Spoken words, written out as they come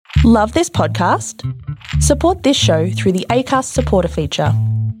Love this podcast? Support this show through the Acast supporter feature.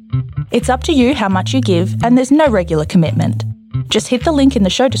 It's up to you how much you give, and there's no regular commitment. Just hit the link in the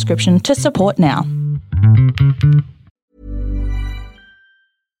show description to support now.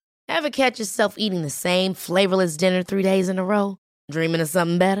 Ever catch yourself eating the same flavorless dinner 3 days in a row? Dreaming of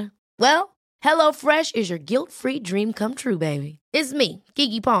something better? Well, HelloFresh is your guilt-free dream come true, baby. It's me,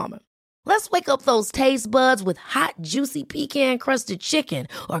 Keke Palmer. Let's wake up those taste buds with hot, juicy pecan-crusted chicken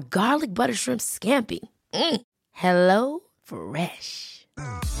or garlic butter shrimp scampi. Hello Fresh.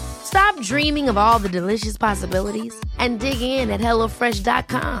 Stop dreaming of all the delicious possibilities and dig in at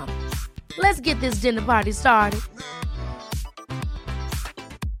HelloFresh.com. Let's get this dinner party started.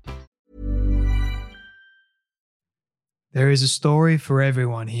 There is a story for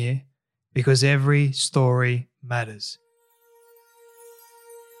everyone here because every story matters.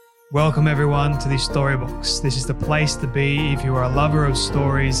 Welcome everyone to the Storybox. This is the place to be if you are a lover of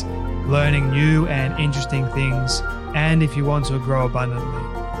stories, learning new and interesting things, and if you want to grow abundantly.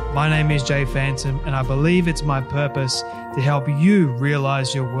 My name is Jay Phantom, and I believe it's my purpose to help you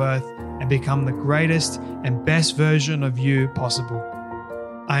realize your worth and become the greatest and best version of you possible.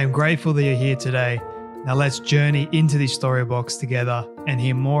 I am grateful that you're here today. Now let's journey into the Storybox together and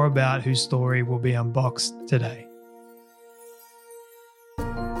hear more about whose story will be unboxed today.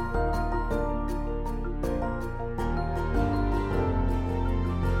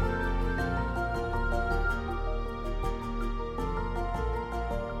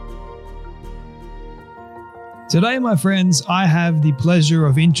 Today, my friends, I have the pleasure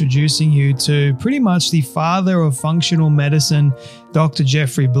of introducing you to pretty much the father of functional medicine, Dr.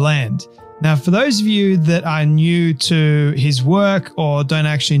 Jeffrey Bland. Now, for those of you that are new to his work or don't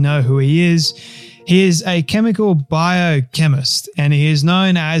actually know who he is a chemical biochemist, and he is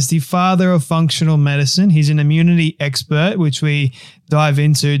known as the father of functional medicine. He's an immunity expert, which we dive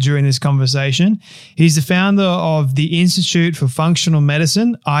into during this conversation. He's the founder of the Institute for Functional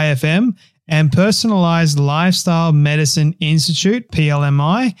Medicine, IFM, and Personalized Lifestyle Medicine Institute,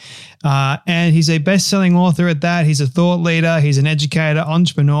 PLMI. And he's a best-selling author at that. He's a thought leader. He's an educator,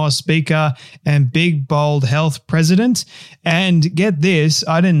 entrepreneur, speaker, and big, bold health president. And get this,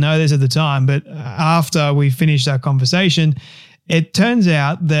 I didn't know this at the time, but after we finished our conversation, it turns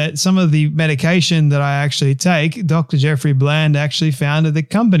out that some of the medication that I actually take, Dr. Jeffrey Bland actually founded the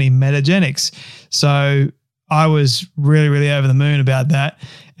company, Metagenics. So I was really, really over the moon about that.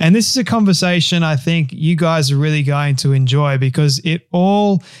 And this is a conversation I think you guys are really going to enjoy because it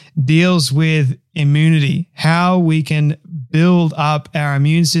all deals with immunity, how we can build up our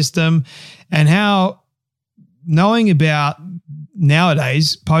immune system, and how knowing about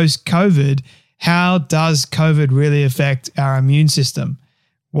nowadays, post-COVID, how does COVID really affect our immune system?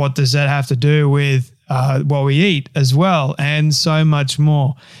 What does that have to do with what we eat as well, and so much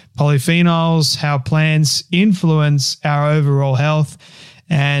more? Polyphenols, how plants influence our overall health.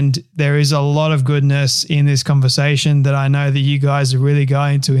 And there is a lot of goodness in this conversation that I know that you guys are really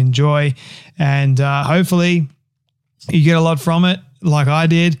going to enjoy. And hopefully you get a lot from it like I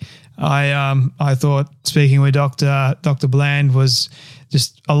did. I thought speaking with Dr. Bland was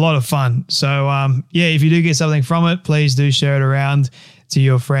just a lot of fun. So if you do get something from it, please do share it around to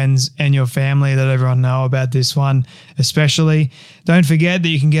your friends and your family, let everyone know about this one especially. Don't forget that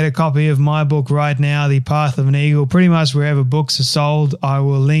you can get a copy of my book right now, The Path of an Eagle, pretty much wherever books are sold. I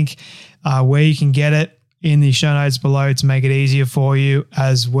will link where you can get it in the show notes below to make it easier for you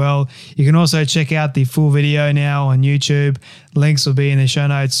as well. You can also check out the full video now on YouTube. Links will be in the show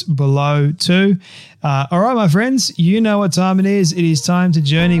notes below too. All right, my friends, you know what time it is. It is time to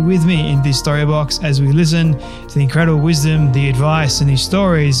journey with me in this Storybox as we listen to the incredible wisdom, the advice, and the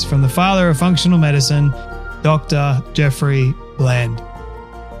stories from the father of functional medicine, Dr. Jeffrey Bland.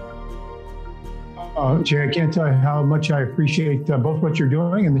 Jay, I can't tell you how much I appreciate both what you're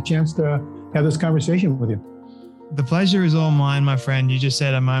doing and the chance to have this conversation with you. The pleasure is all mine, my friend. You just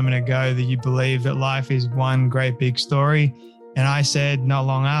said a moment ago that you believe that life is one great big story. And I said not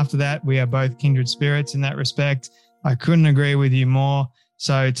long after that, we are both kindred spirits in that respect. I couldn't agree with you more.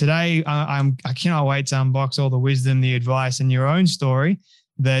 So today I cannot wait to unbox all the wisdom, the advice, and your own story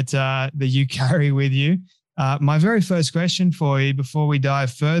that you carry with you. My very first question for you before we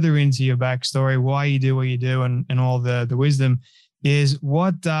dive further into your backstory, why you do what you do and all the wisdom, is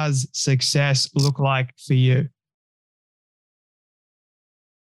what does success look like for you?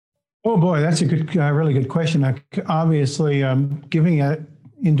 Oh boy, that's a good, really good question. Obviously, giving it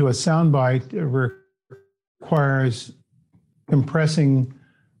into a soundbite requires compressing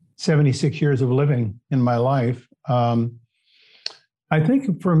 76 years of living in my life. I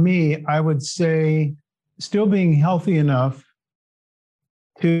think for me, I would say still being healthy enough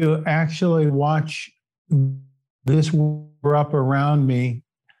to actually watch this grow up around me,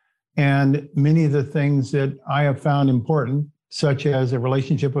 and many of the things that I have found important, such as a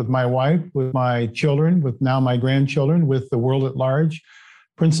relationship with my wife, with my children, with now my grandchildren, with the world at large,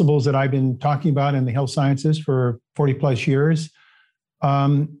 principles that I've been talking about in the health sciences for 40 plus years,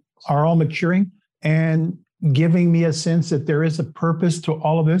 are all maturing and giving me a sense that there is a purpose to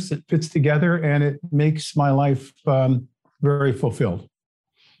all of this. It fits together and it makes my life very fulfilled.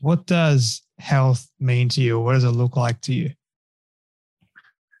 What does health mean to you? What does it look like to you?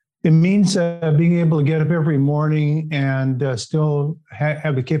 It means being able to get up every morning and still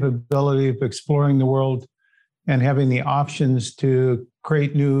have the capability of exploring the world and having the options to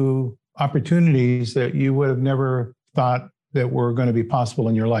create new opportunities that you would have never thought that were going to be possible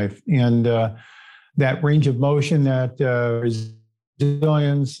in your life. And that range of motion, that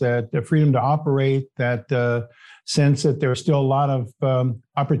resilience, that freedom to operate, that sense that there's still a lot of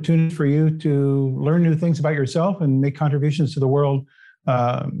opportunity for you to learn new things about yourself and make contributions to the world.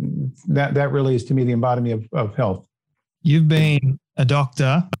 That really is, to me, the embodiment of health. You've been a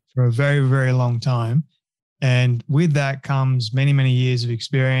doctor for a very, very long time. And with that comes many, many years of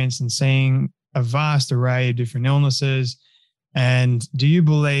experience and seeing a vast array of different illnesses. And do you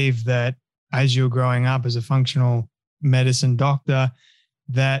believe that as you're growing up as a functional medicine doctor,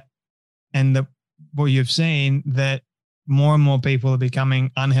 that what you've seen, that more and more people are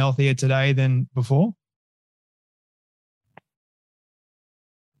becoming unhealthier today than before?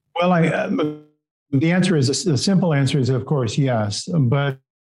 Well, the simple answer is, of course, yes. But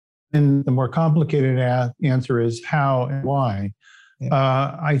the more complicated answer is how and why.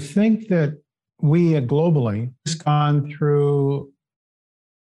 Yeah. I think that we globally have gone through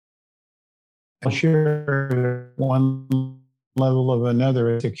one level of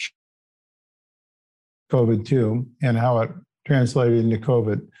another, COVID-2, and how it translated into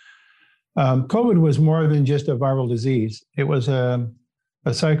COVID. COVID was more than just a viral disease. It was a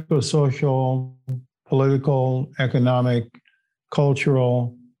psychosocial, political, economic,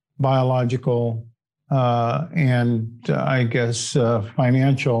 cultural, biological, and I guess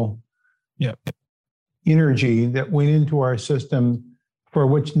financial energy that went into our system, for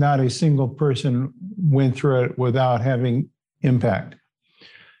which not a single person went through it without having impact.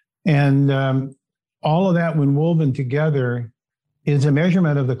 And all of that, when woven together, is a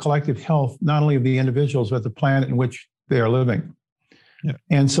measurement of the collective health, not only of the individuals, but the planet in which they are living. Yeah.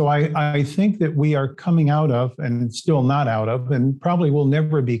 And so I think that we are coming out of, and still not out of, and probably will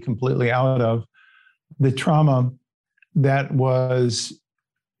never be completely out of, the trauma that was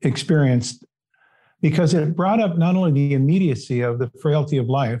experienced, because it brought up not only the immediacy of the frailty of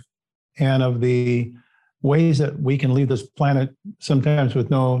life and of the ways that we can leave this planet sometimes with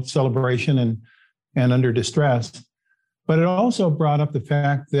no celebration and under distress, but it also brought up the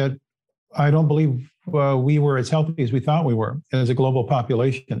fact that I don't believe we were as healthy as we thought we were as a global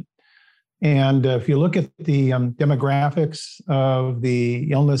population. And if you look at the demographics of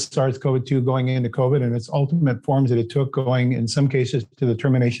the illness SARS-CoV-2 going into COVID and its ultimate forms that it took, going in some cases to the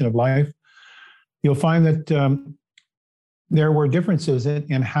termination of life, you'll find that there were differences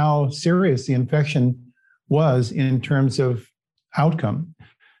in how serious the infection was in terms of outcome.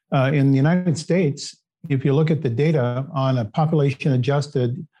 In the United States, if you look at the data on a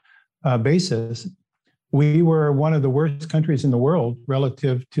population-adjusted basis, we were one of the worst countries in the world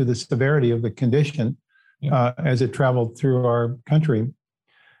relative to the severity of the condition as it traveled through our country.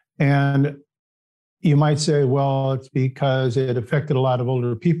 And you might say, well, it's because it affected a lot of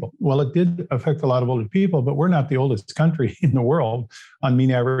older people. Well, it did affect a lot of older people, but we're not the oldest country in the world on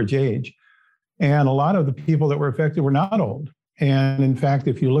mean average age. And a lot of the people that were affected were not old. And in fact,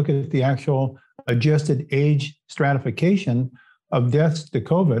 if you look at the actual adjusted age stratification of deaths to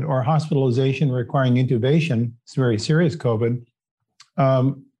COVID or hospitalization requiring intubation, it's very serious COVID,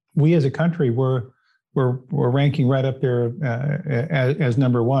 we as a country were ranking right up there as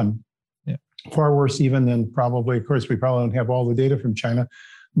number one. Yeah. Far worse even than probably, of course, we probably don't have all the data from China,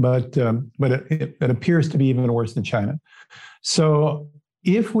 but it appears to be even worse than China. So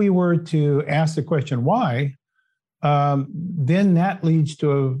if we were to ask the question why, then that leads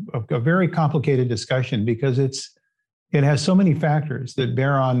to a very complicated discussion, because it has so many factors that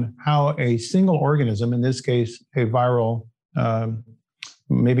bear on how a single organism, in this case, a viral,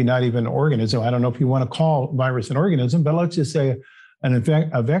 maybe not even organism, I don't know if you want to call virus an organism, but let's just say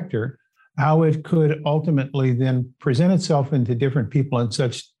a vector, how it could ultimately then present itself into different people in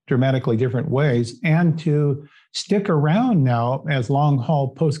such dramatically different ways, and to stick around now as long-haul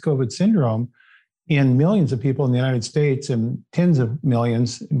post-COVID syndrome in millions of people in the United States and tens of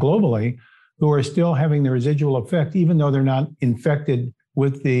millions globally, who are still having the residual effect, even though they're not infected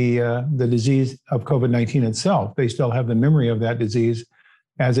with the disease of COVID-19 itself. They still have the memory of that disease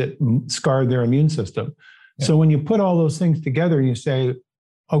as it scarred their immune system. Yeah. So when you put all those things together and you say,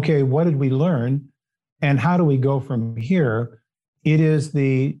 okay, what did we learn and how do we go from here? It is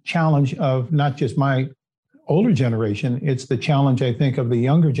the challenge of not just my older generation, it's the challenge, I think, of the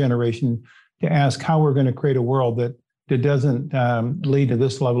younger generation to ask how we're going to create a world that doesn't lead to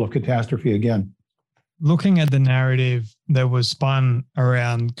this level of catastrophe again. Looking at the narrative that was spun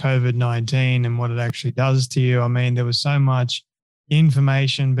around COVID-19 and what it actually does to you, I mean, there was so much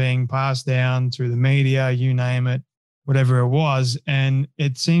information being passed down through the media, you name it, whatever it was. And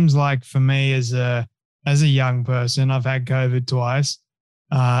it seems like for me as a young person, I've had COVID twice.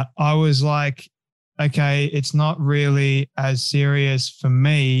 I was like, okay, it's not really as serious for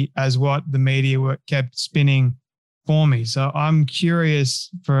me as what the media kept spinning for me. So I'm curious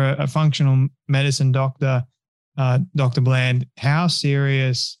for a functional medicine doctor, Dr. Bland, how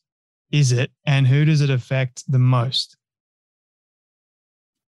serious is it and who does it affect the most?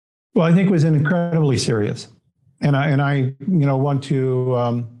 Well, I think it was incredibly serious. And I want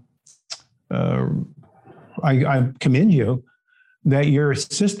to, I commend you that your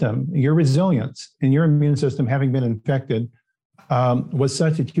system, your resilience and your immune system having been infected was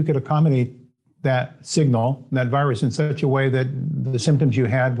such that you could accommodate that signal, that virus in such a way that the symptoms you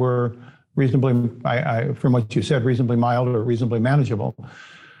had were reasonably, from what you said, reasonably mild or reasonably manageable.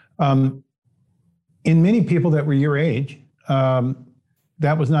 In many people that were your age,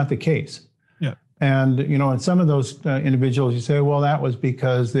 that was not the case. Yeah. And, in some of those individuals, you say, well, that was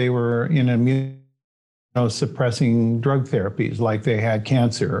because they were in immune suppressing drug therapies, like they had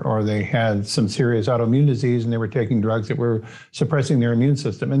cancer or they had some serious autoimmune disease and they were taking drugs that were suppressing their immune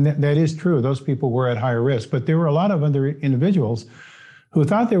system. And that is true. Those people were at higher risk. But there were a lot of other individuals who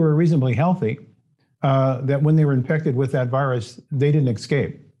thought they were reasonably healthy, that when they were infected with that virus, they didn't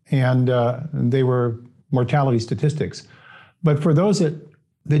escape. And they were mortality statistics. But for those that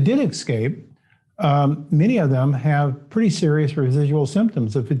did escape, many of them have pretty serious residual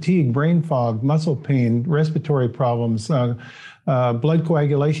symptoms of fatigue, brain fog, muscle pain, respiratory problems, blood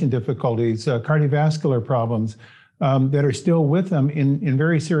coagulation difficulties, cardiovascular problems that are still with them in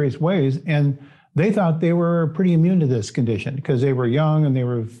very serious ways. And they thought they were pretty immune to this condition because they were young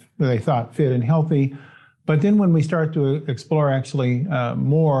and they thought fit and healthy. But then when we start to explore actually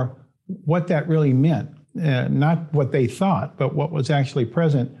more what that really meant, not what they thought, but what was actually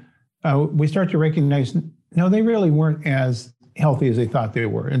present, we start to recognize, no, they really weren't as healthy as they thought they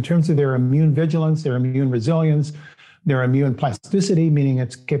were in terms of their immune vigilance, their immune resilience, their immune plasticity, meaning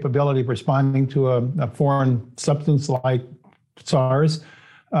its capability of responding to a foreign substance like SARS,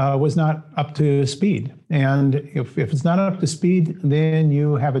 was not up to speed. And if it's not up to speed, then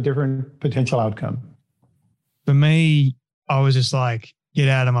you have a different potential outcome. For me, I was just like, get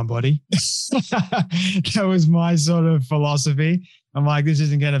out of my body. That was my sort of philosophy. I'm like, this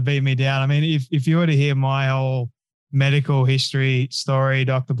isn't going to beat me down. I mean, if you were to hear my whole medical history story,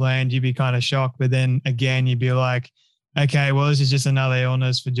 Dr. Bland, you'd be kind of shocked. But then again, you'd be like, okay, well, this is just another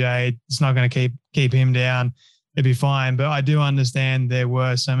illness for Jade. It's not going to keep him down. It'd be fine. But I do understand there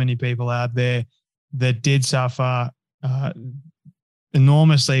were so many people out there that did suffer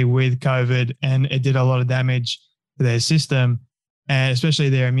enormously with COVID, and it did a lot of damage to their system, and especially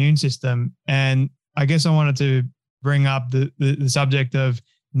their immune system. And I guess I wanted to bring up the subject of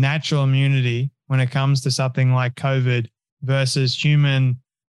natural immunity when it comes to something like COVID versus human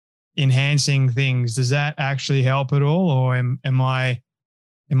enhancing things. Does that actually help at all, or am I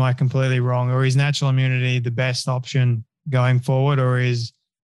completely wrong? Or is natural immunity the best option going forward, or is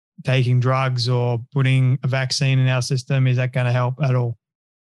taking drugs or putting a vaccine in our system, is that going to help at all?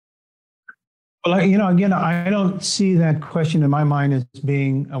 Well, again, I don't see that question in my mind as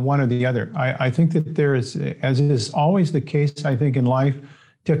being one or the other. I think that there is, as is always the case, I think in life,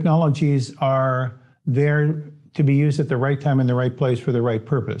 technologies are there to be used at the right time in the right place for the right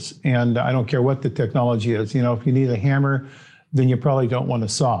purpose. And I don't care what the technology is. If you need a hammer, then you probably don't want a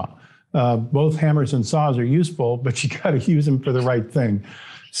saw. Both hammers and saws are useful, but you got to use them for the right thing.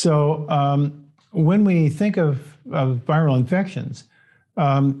 So when we think of viral infections,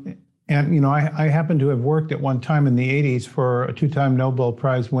 and, I happen to have worked at one time in the 80s for a two-time Nobel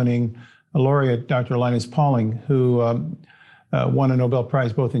Prize winning laureate, Dr. Linus Pauling, who won a Nobel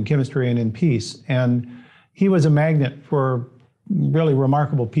Prize both in chemistry and in peace. And he was a magnet for really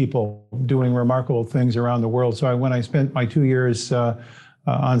remarkable people doing remarkable things around the world. So when I spent my 2 years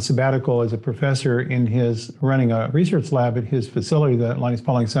on sabbatical as a professor in running a research lab at his facility, the Linus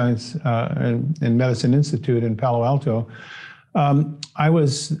Pauling Science and Medicine Institute in Palo Alto, I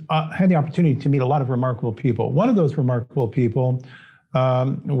had the opportunity to meet a lot of remarkable people. One of those remarkable people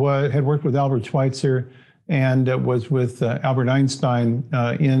had worked with Albert Schweitzer and was with Albert Einstein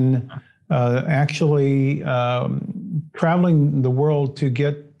in actually traveling the world to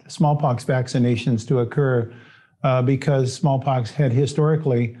get smallpox vaccinations to occur because smallpox had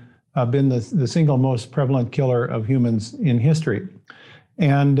historically been the single most prevalent killer of humans in history.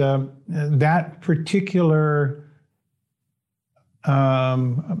 And that particular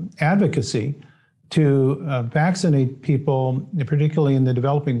advocacy to vaccinate people, particularly in the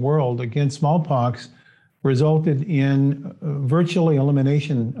developing world, against smallpox resulted in virtually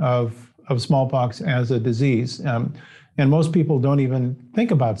elimination of smallpox as a disease. And most people don't even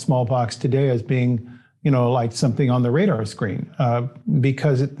think about smallpox today as being, like something on the radar screen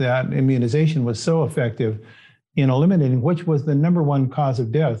because that immunization was so effective in eliminating, which was the number one cause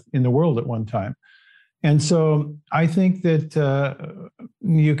of death in the world at one time. And so I think that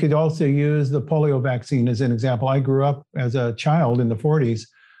you could also use the polio vaccine as an example. I grew up as a child in the 40s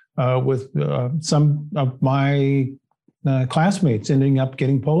with some of my classmates ending up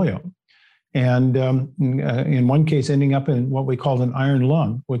getting polio. And in one case, ending up in what we called an iron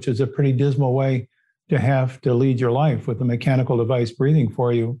lung, which is a pretty dismal way to have to lead your life with a mechanical device breathing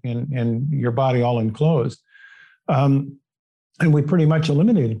for you and your body all enclosed. And we pretty much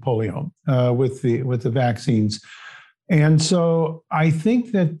eliminated polio with the vaccines. And so I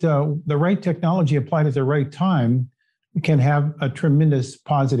think that the right technology applied at the right time can have a tremendous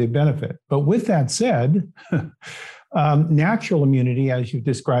positive benefit. But with that said, natural immunity, as you've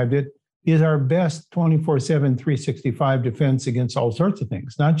described it, is our best 24/7, 365 defense against all sorts of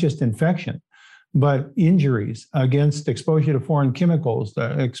things, not just infection, but injuries, against exposure to foreign chemicals,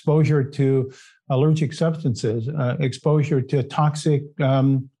 exposure to allergic substances, exposure to toxic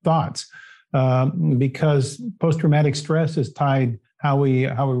thoughts, because post-traumatic stress is tied how we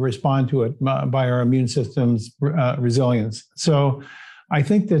respond to it by our immune system's resilience. So I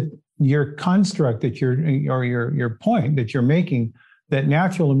think that your construct that your point that you're making, that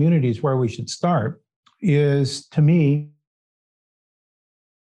natural immunity is where we should start, is, to me,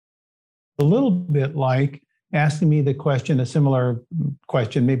 a little bit like asking me the question, a similar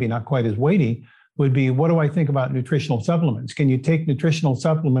question, maybe not quite as weighty, would be, what do I think about nutritional supplements? Can you take nutritional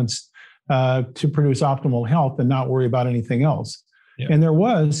supplements to produce optimal health and not worry about anything else? Yeah. And there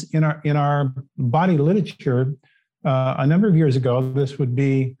was in our body literature a number of years ago, this would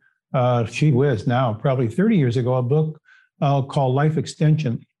be, gee whiz, now probably 30 years ago, a book called Life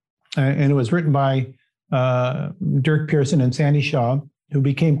Extension. And it was written by Dirk Pearson and Sandy Shaw, who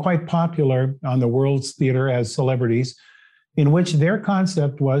became quite popular on the world's theater as celebrities, in which their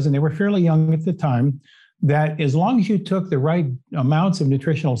concept was, and they were fairly young at the time, that as long as you took the right amounts of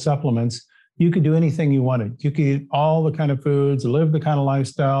nutritional supplements, you could do anything you wanted. You could eat all the kind of foods, live the kind of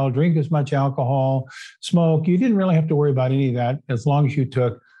lifestyle, drink as much alcohol, smoke. You didn't really have to worry about any of that as long as you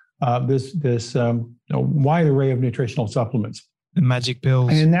took this wide array of nutritional supplements. The magic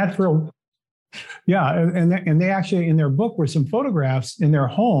pills. And that's real. Yeah, and they actually, in their book, were some photographs in their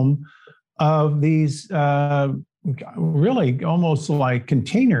home of these really almost like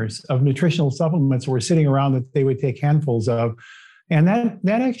containers of nutritional supplements were sitting around that they would take handfuls of. And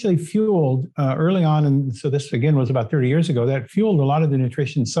that actually fueled early on, and so this again was about 30 years ago, that fueled a lot of the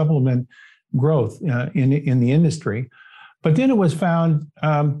nutrition supplement growth in the industry. But then it was found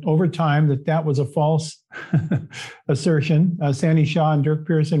over time that was a false assertion. Sandy Shaw and Dirk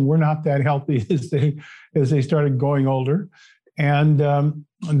Pearson were not that healthy as they started going older, and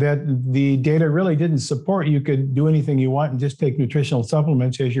that the data really didn't support you could do anything you want and just take nutritional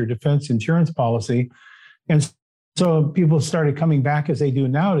supplements as your defense insurance policy. And so people started coming back, as they do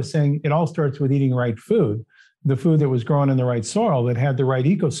now, to saying it all starts with eating right food, the food that was grown in the right soil, that had the right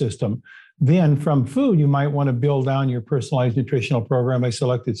ecosystem. Then from food, you might want to build down your personalized nutritional program by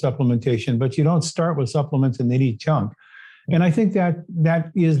selected supplementation, but you don't start with supplements and then eat junk. And I think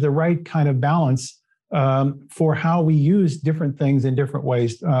that is the right kind of balance for how we use different things in different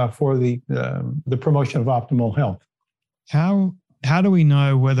ways for the promotion of optimal health. How do we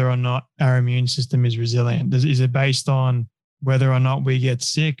know whether or not our immune system is resilient? Is it based on whether or not we get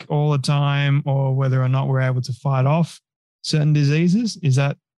sick all the time, or whether or not we're able to fight off certain diseases? Is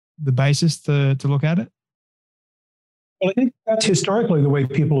that the basis to look at it? Well, I think that's historically the way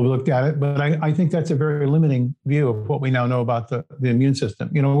people have looked at it, but I think that's a very limiting view of what we now know about the immune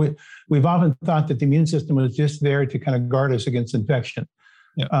system. We've often thought that the immune system was just there to kind of guard us against infection.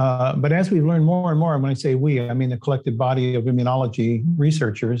 Yeah. But as we've learned more and more, and when I say we, I mean the collective body of immunology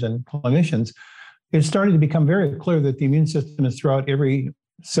researchers and clinicians, it's started to become very clear that the immune system is throughout every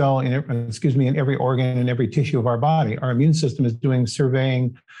cell, in every organ and every tissue of our body. Our immune system is doing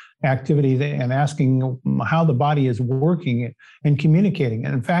surveying activity and asking how the body is working and communicating.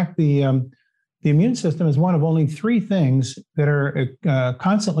 And in fact, the immune system is one of only 3 things that are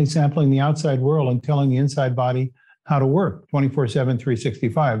constantly sampling the outside world and telling the inside body how to work 24/7,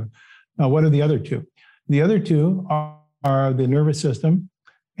 365. What are the other 2? The other 2 are the nervous system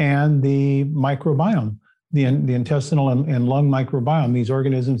and the microbiome, the intestinal and lung microbiome, these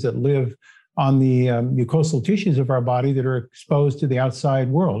organisms that live on the mucosal tissues of our body that are exposed to the outside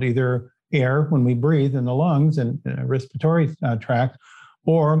world, either air when we breathe in the lungs and respiratory tract,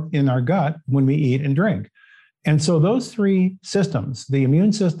 or in our gut when we eat and drink. And so those 3 systems, the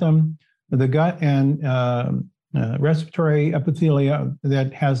immune system, the gut and respiratory epithelia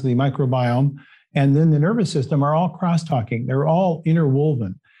that has the microbiome, and then the nervous system are all crosstalking. They're all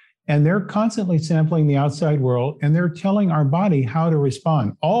interwoven. And they're constantly sampling the outside world, and they're telling our body how to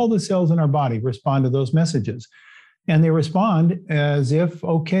respond. All the cells in our body respond to those messages. And they respond as if,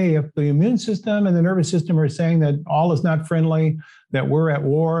 okay, if the immune system and the nervous system are saying that all is not friendly, that we're at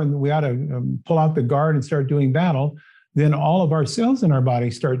war and we ought to pull out the guard and start doing battle, then all of our cells in our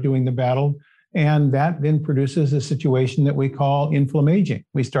body start doing the battle. And that then produces a situation that we call inflammaging.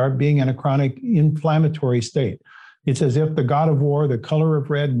 We start being in a chronic inflammatory state. It's as if the god of war, the color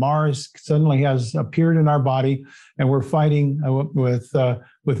of red, Mars, suddenly has appeared in our body, and we're fighting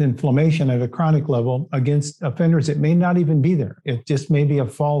with inflammation at a chronic level against offenders that may not even be there. It just may be a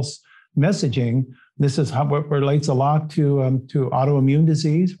false messaging. This is what relates a lot to autoimmune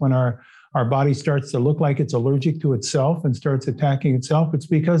disease. When our body starts to look like it's allergic to itself and starts attacking itself, it's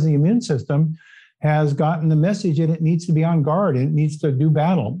because the immune system has gotten the message that it needs to be on guard and it needs to do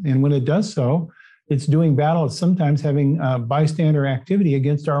battle. And when it does so, it's doing battle. It's sometimes having bystander activity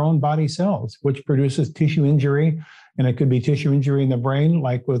against our own body cells, which produces tissue injury. And it could be tissue injury in the brain,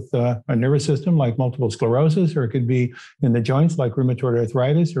 like with a nervous system, like multiple sclerosis, or it could be in the joints, like rheumatoid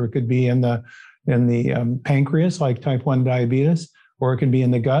arthritis, or it could be in the pancreas, like type 1 diabetes, or it could be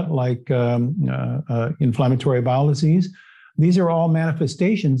in the gut, like inflammatory bowel disease. These are all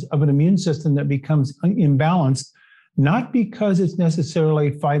manifestations of an immune system that becomes imbalanced, not because it's necessarily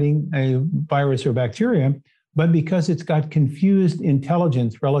fighting a virus or bacteria, but because it's got confused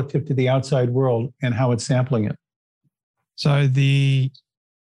intelligence relative to the outside world and how it's sampling it. So the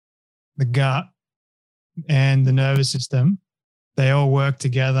gut and the nervous system, they all work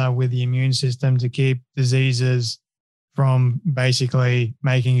together with the immune system to keep diseases from basically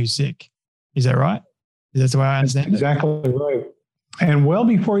making you sick. Is that right? Is that the way I understand it? Exactly right. And well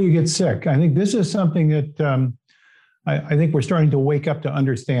before you get sick, I think this is something that I think we're starting to wake up to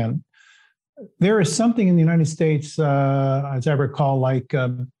understand. There is something in the United States, as I recall, like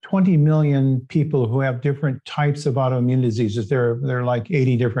 20 million people who have different types of autoimmune diseases. There are like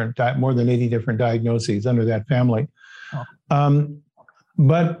more than 80 different diagnoses under that family. Oh.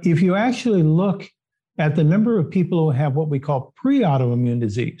 But if you actually look at the number of people who have what we call pre-autoimmune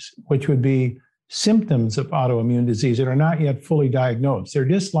disease, which would be symptoms of autoimmune disease that are not yet fully diagnosed, they're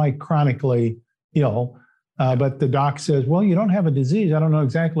just like chronically ill. But the doc says, well, you don't have a disease. I don't know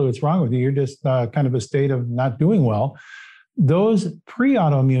exactly what's wrong with you. You're just kind of a state of not doing well. Those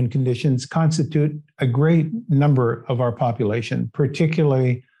pre-autoimmune conditions constitute a great number of our population,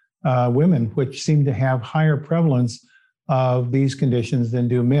 particularly women, which seem to have higher prevalence of these conditions than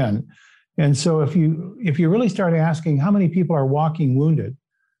do men. And so if you really start asking how many people are walking wounded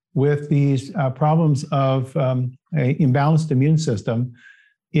with these problems of an imbalanced immune system,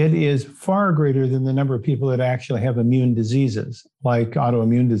 it is far greater than the number of people that actually have immune diseases like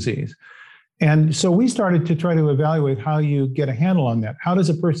autoimmune disease. And so we started to try to evaluate how you get a handle on that. How does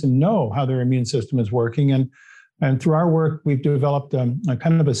a person know how their immune system is working? And through our work, we've developed a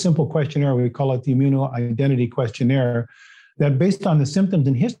kind of a simple questionnaire. We call it the Immunoidentity Questionnaire, that based on the symptoms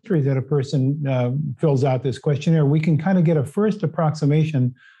and history that a person fills out this questionnaire, we can kind of get a first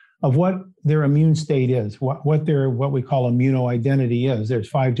approximation of what their immune state is, what we call immunoidentity is. There's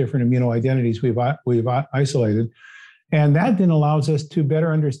 5 different immunoidentities we've isolated. And that then allows us to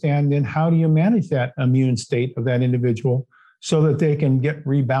better understand then how do you manage that immune state of that individual so that they can get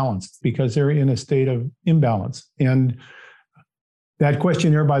rebalanced because they're in a state of imbalance. And that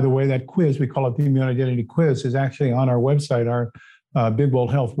questionnaire, by the way, that quiz, we call it the Immunoidentity Quiz, is actually on our website, our Big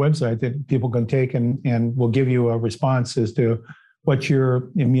Bold Health website, that people can take and will give you a response as to what your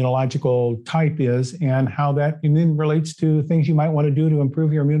immunological type is and how that then relates to things you might want to do to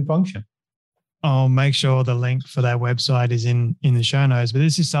improve your immune function. I'll make sure the link for that website is in the show notes. But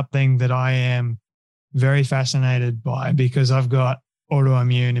this is something that I am very fascinated by because I've got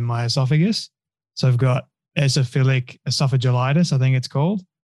autoimmune in my esophagus. So I've got eosinophilic esophagitis, I think it's called,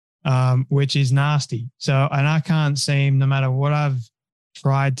 which is nasty. So, and I can't seem, no matter what I've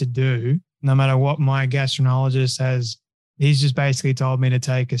tried to do, no matter what my gastroenterologist has, he's just basically told me to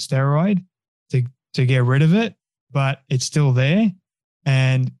take a steroid to get rid of it, but it's still there.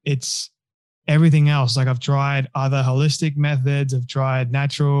 And it's everything else. Like I've tried other holistic methods. I've tried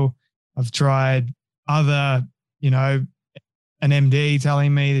natural. I've tried other, an MD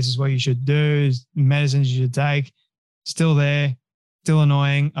telling me this is what you should do, medicines you should take. Still there, still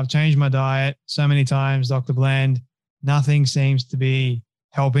annoying. I've changed my diet so many times, Dr. Bland. Nothing seems to be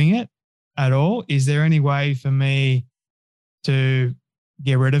helping it at all. Is there any way for me to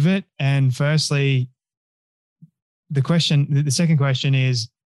get rid of it? And firstly, the second question is,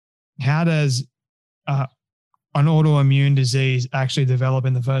 how does an autoimmune disease actually develop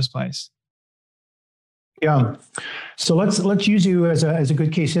in the first place? Yeah. So let's use you as a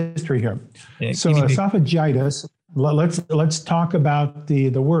good case history here. Yeah, so esophagitis, let's talk about the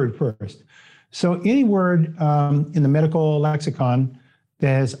word first. So any word in the medical lexicon that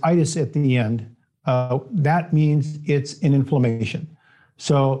has itis at the end, that means it's an inflammation.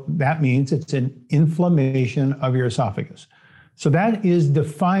 So that means it's an inflammation of your esophagus. So that is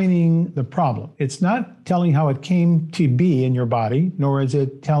defining the problem. It's not telling how it came to be in your body, nor is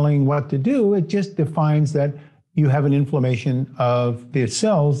it telling what to do. It just defines that you have an inflammation of the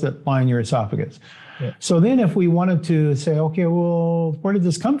cells that line your esophagus. Yeah. So then if we wanted to say, okay, well, where did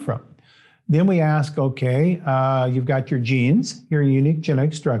this come from? Then we ask, okay, you've got your genes, your unique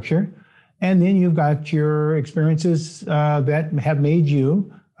genetic structure, and then you've got your experiences that have made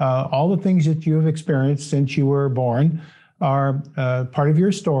you, all the things that you have experienced since you were born are part of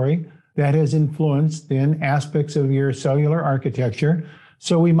your story that has influenced then aspects of your cellular architecture.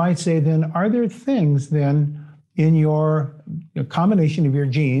 So we might say then, are there things then in your combination of your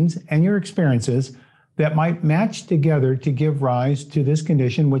genes and your experiences that might match together to give rise to this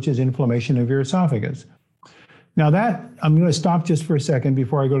condition, which is inflammation of your esophagus? Now that, I'm going to stop just for a second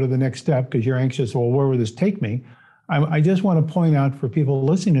before I go to the next step, because you're anxious, well, where will this take me? I just want to point out for people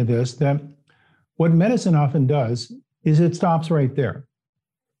listening to this that what medicine often does is it stops right there.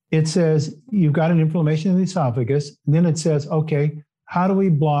 It says, you've got an inflammation of the esophagus, and then it says, okay, how do we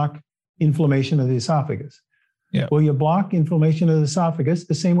block inflammation of the esophagus? Yeah. Well, you block inflammation of the esophagus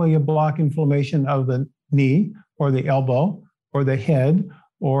the same way you block inflammation of the knee or the elbow or the head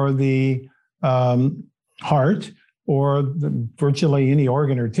or the heart or virtually any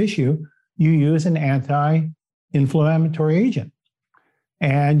organ or tissue. You use an anti-inflammatory agent.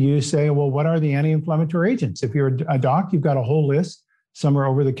 And you say, well, what are the anti-inflammatory agents? If you're a doc, you've got a whole list. Some are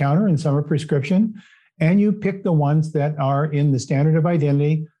over the counter and some are prescription. And you pick the ones that are in the standard of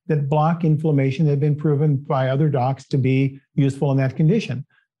identity that block inflammation that have been proven by other docs to be useful in that condition.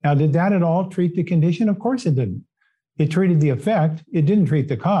 Now, did that at all treat the condition? Of course it didn't. It treated the effect. It didn't treat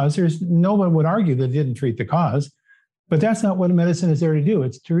the cause. No one would argue that it didn't treat the cause, but that's not what medicine is there to do.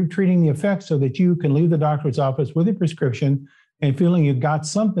 It's treating the effect so that you can leave the doctor's office with a prescription and feeling you've got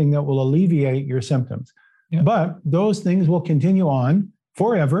something that will alleviate your symptoms. Yeah. But those things will continue on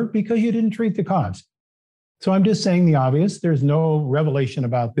forever because you didn't treat the cause. So I'm just saying the obvious. There's no revelation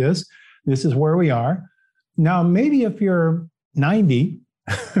about this. This is where we are. Now, maybe if you're 90,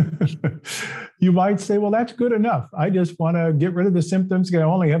 you might say, well, that's good enough. I just want to get rid of the symptoms. I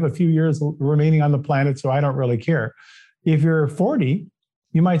only have a few years remaining on the planet, so I don't really care. If you're 40,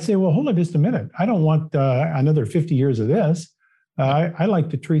 you might say, well, hold on just a minute. I don't want another 50 years of this. I like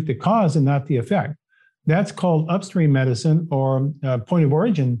to treat the cause and not the effect. That's called upstream medicine or point of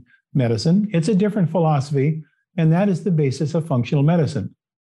origin medicine. It's a different philosophy, and that is the basis of functional medicine.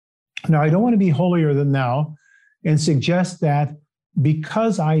 Now, I don't want to be holier than thou and suggest that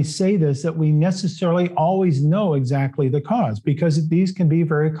because I say this, that we necessarily always know exactly the cause, because these can be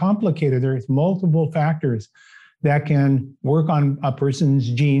very complicated. There's multiple factors that can work on a person's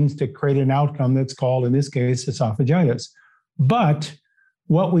genes to create an outcome that's called, in this case, esophagitis. But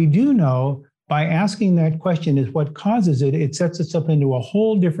what we do know by asking that question is what causes it. It sets us up into a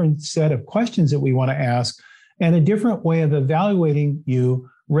whole different set of questions that we want to ask and a different way of evaluating you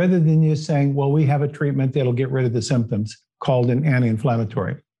rather than just saying, well, we have a treatment that'll get rid of the symptoms called an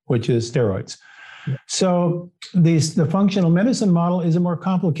anti-inflammatory, which is steroids. Yeah. So the functional medicine model is a more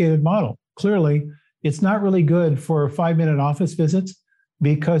complicated model. Clearly, it's not really good for 5-minute office visits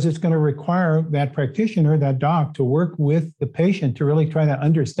because it's going to require that practitioner, that doc, to work with the patient to really try to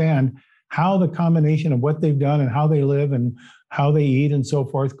understand how the combination of what they've done and how they live and how they eat and so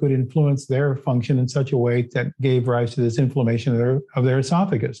forth could influence their function in such a way that gave rise to this inflammation of their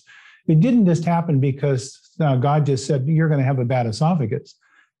esophagus. It didn't just happen because God just said, you're going to have a bad esophagus.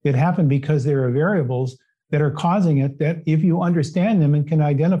 It happened because there are variables that are causing it that, if you understand them and can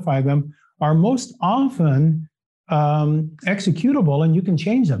identify them, are most often executable, and you can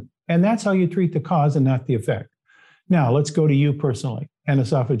change them. And that's how you treat the cause and not the effect. Now, let's go to you personally and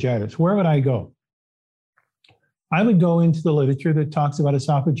esophagitis. Where would I go? I would go into the literature that talks about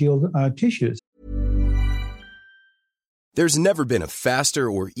esophageal tissues. There's never been a faster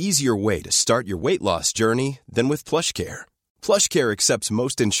or easier way to start your weight loss journey than with PlushCare. PlushCare accepts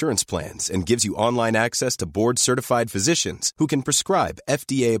most insurance plans and gives you online access to board-certified physicians who can prescribe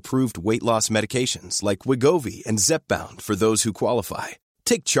FDA-approved weight loss medications like Wegovy and Zepbound for those who qualify.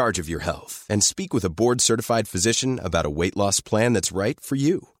 Take charge of your health and speak with a board-certified physician about a weight loss plan that's right for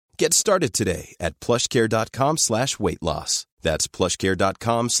you. Get started today at plushcare.com/weight loss. That's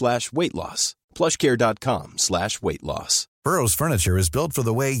plushcare.com/weight loss. plushcare.com/weight loss. Burrow's furniture is built for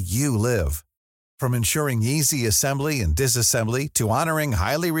the way you live. From ensuring easy assembly and disassembly to honoring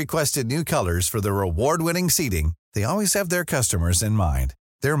highly requested new colors for their award-winning seating, they always have their customers in mind.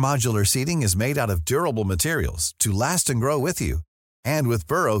 Their modular seating is made out of durable materials to last and grow with you. And with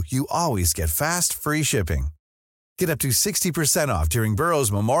Burrow, you always get fast, free shipping. Get up to 60% off during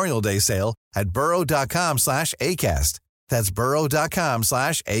Burrow's Memorial Day sale at burrow.com/ACAST. That's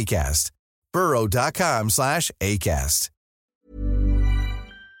burrow.com/ACAST. burrow.com/ACAST.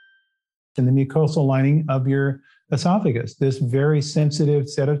 In the mucosal lining of your esophagus, this very sensitive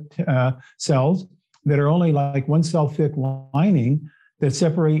set of cells that are only like one cell thick lining that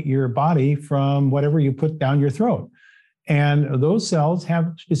separate your body from whatever you put down your throat. And those cells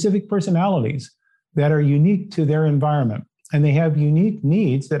have specific personalities that are unique to their environment. And they have unique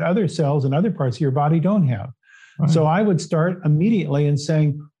needs that other cells in other parts of your body don't have. Right. So I would start immediately in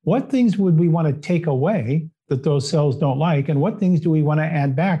saying, what things would we want to take away that those cells don't like? And what things do we want to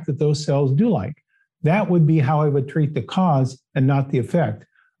add back that those cells do like? That would be how I would treat the cause and not the effect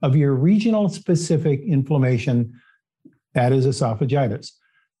of your regional specific inflammation, that is esophagitis.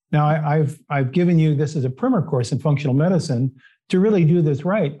 Now, I've given you this as a primer course in functional medicine. To really do this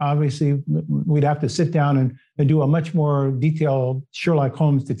right, obviously, we'd have to sit down and do a much more detailed Sherlock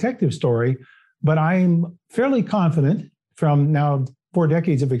Holmes detective story. But I'm fairly confident from now 4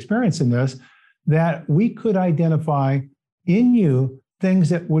 decades of experience in this, that we could identify in you things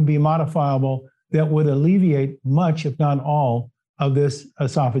that would be modifiable that would alleviate much, if not all, of this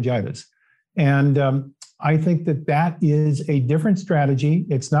esophagitis. And I think that that is a different strategy.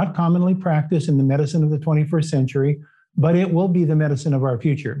 It's not commonly practiced in the medicine of the 21st century, but it will be the medicine of our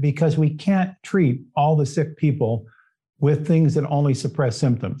future because we can't treat all the sick people with things that only suppress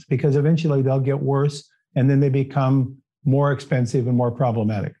symptoms, because eventually they'll get worse and then they become more expensive and more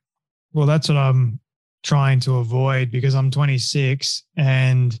problematic. Well, that's what I'm trying to avoid because I'm 26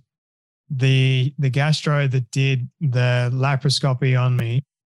 and the gastro that did the laparoscopy on me,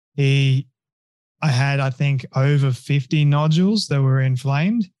 I had, I think, over 50 nodules that were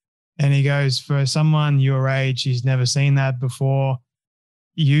inflamed. And he goes, for someone your age, he's never seen that before.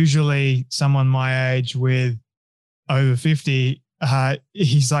 Usually someone my age with over 50,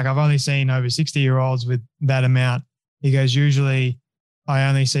 he's like, I've only seen over 60-year-olds with that amount. He goes, usually I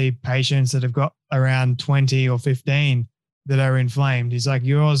only see patients that have got around 20 or 15 that are inflamed. He's like,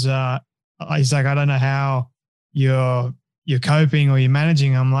 yours are, he's like, I don't know how you're coping or you're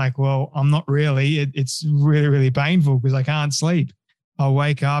managing. I'm like, well, I'm not really. It's really, really painful because I can't sleep. I'll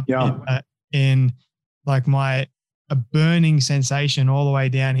wake up in like a burning sensation all the way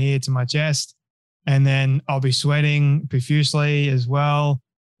down here to my chest. And then I'll be sweating profusely as well.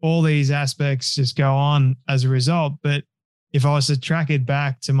 All these aspects just go on as a result. But if I was to track it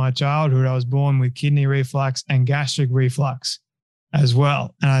back to my childhood, I was born with kidney reflux and gastric reflux as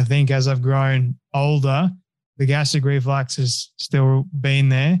well. And I think as I've grown older, the gastric reflux has still been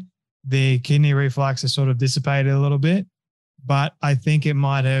there. The kidney reflux has sort of dissipated a little bit, but I think it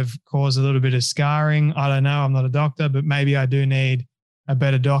might have caused a little bit of scarring. I don't know. I'm not a doctor, but maybe I do need a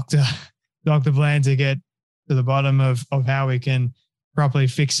better doctor, Dr. Bland, to get to the bottom of how we can properly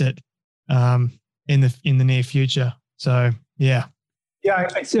fix it in the near future. So, yeah. Yeah.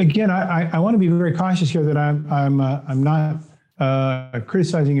 I want to be very cautious here that I'm not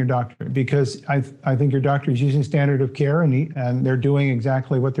criticizing your doctor, because I think your doctor is using standard of care and they're doing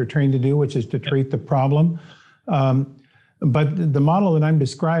exactly what they're trained to do, which is to treat the problem. But the model that I'm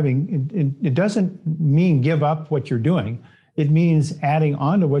describing, it doesn't mean give up what you're doing. It means adding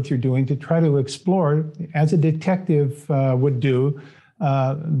on to what you're doing to try to explore, as a detective would do,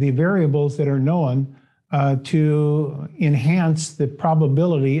 the variables that are known to enhance the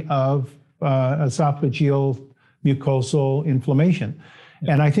probability of esophageal mucosal inflammation.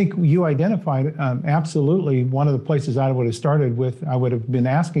 Yeah. And I think you identified absolutely one of the places I would have started with. I would have been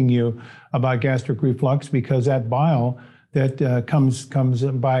asking you about gastric reflux, because that bile that comes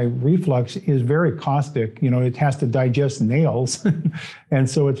by reflux is very caustic. It has to digest nails, and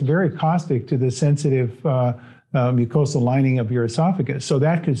so it's very caustic to the sensitive mucosal lining of your esophagus. So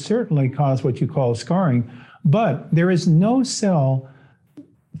that could certainly cause what you call scarring. But there is no cell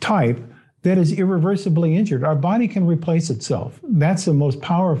type that is irreversibly injured. Our body can replace itself. That's the most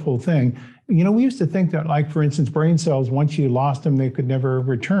powerful thing. We used to think that, like, for instance, brain cells, once you lost them, they could never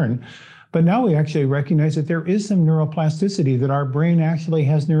return. But now we actually recognize that there is some neuroplasticity, that our brain actually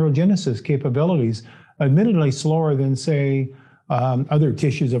has neurogenesis capabilities, admittedly slower than, say, other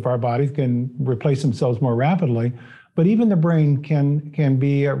tissues of our body can replace themselves more rapidly. But even the brain can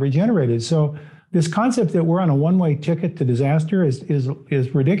be regenerated. So this concept that we're on a one-way ticket to disaster is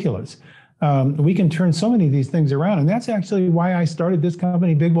ridiculous. We can turn so many of these things around. And that's actually why I started this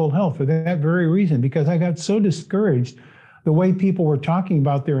company, Big Bold Health, for that very reason, because I got so discouraged the way people were talking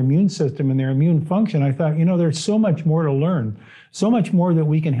about their immune system and their immune function. I thought, there's so much more to learn, so much more that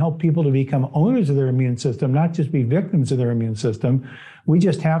we can help people to become owners of their immune system, not just be victims of their immune system. We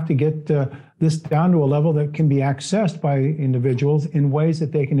just have to get this down to a level that can be accessed by individuals in ways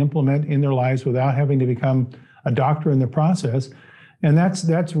that they can implement in their lives without having to become a doctor in the process. And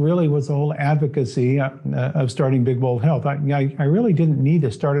that's really was the whole advocacy of starting Big Bold Health. I really didn't need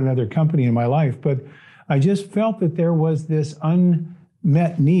to start another company in my life, but I just felt that there was this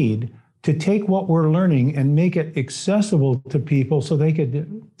unmet need to take what we're learning and make it accessible to people so they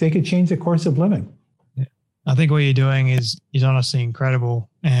could change the course of living. Yeah. I think what you're doing is honestly incredible,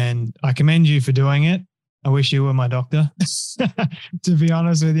 and I commend you for doing it. I wish you were my doctor, to be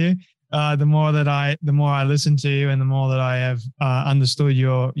honest with you. The more I listen to you and the more that I have understood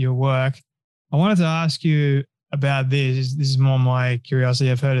your work, I wanted to ask you about this. This is more my curiosity.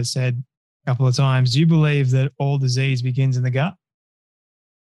 I've heard it said a couple of times. Do you believe that all disease begins in the gut?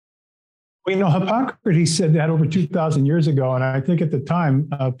 Well, Hippocrates said that over 2,000 years ago. And I think at the time,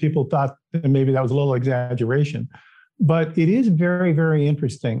 people thought that maybe that was a little exaggeration. But it is very, very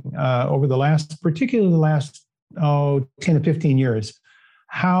interesting over particularly the last 10 to 15 years,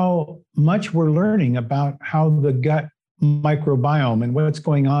 how much we're learning about how the gut microbiome and what's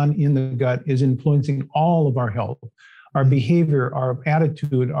going on in the gut is influencing all of our health, our behavior, our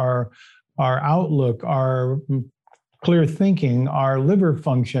attitude, our outlook, our clear thinking, our liver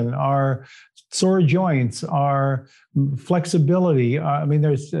function, our sore joints, our flexibility.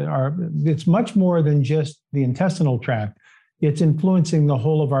 It's much more than just the intestinal tract. It's influencing the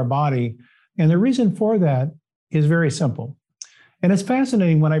whole of our body. And the reason for that is very simple. And it's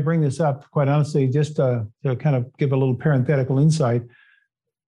fascinating when I bring this up, quite honestly, just to kind of give a little parenthetical insight.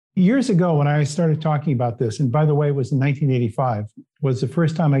 Years ago, when I started talking about this, and by the way, it was in 1985, was the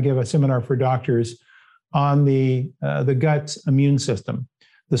first time I gave a seminar for doctors on the gut's immune system,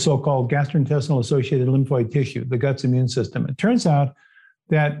 the so-called gastrointestinal-associated lymphoid tissue, the gut's immune system. It turns out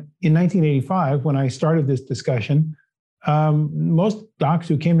that in 1985, when I started this discussion, most docs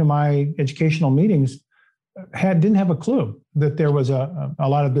who came to my educational meetings didn't have a clue that there was a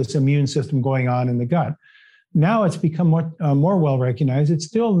lot of this immune system going on in the gut. Now it's become more well recognized. It's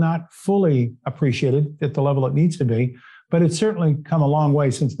still not fully appreciated at the level it needs to be, but it's certainly come a long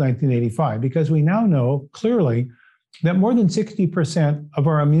way since 1985, because we now know clearly that more than 60% of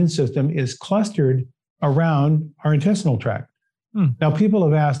our immune system is clustered around our intestinal tract. Now, people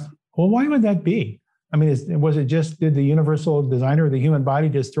have asked, well, why would that be? I mean, did the universal designer of the human body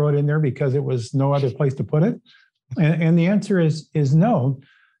just throw it in there because it was no other place to put it? And the answer is no.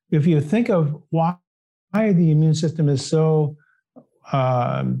 If you think of why the immune system is so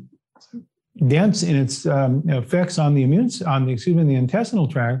dense in its effects on the intestinal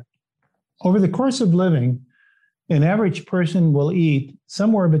tract, over the course of living, an average person will eat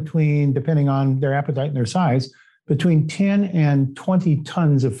somewhere between, depending on their appetite and their size, between 10 and 20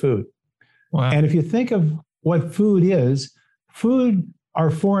 tons of food. Wow. And if you think of what food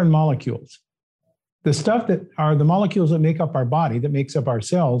are foreign molecules. The stuff that are the molecules that make up our body, that makes up our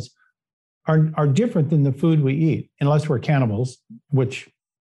cells, are different than the food we eat, unless we're cannibals, which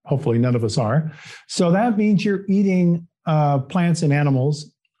hopefully none of us are. So that means you're eating plants and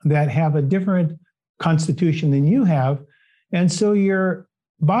animals that have a different constitution than you have. And so your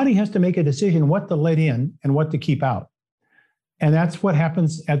body has to make a decision what to let in and what to keep out. And that's what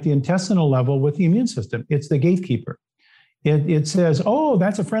happens at the intestinal level with the immune system. It's the gatekeeper. It says, oh,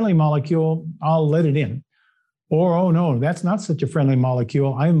 that's a friendly molecule, I'll let it in. Or, oh, no, that's not such a friendly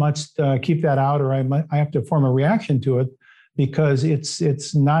molecule, I must keep that out, or I have to form a reaction to it because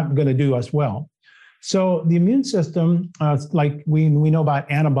it's not going to do us well. So the immune system, like we know about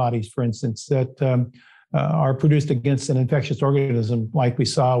antibodies, for instance, that are produced against an infectious organism, like we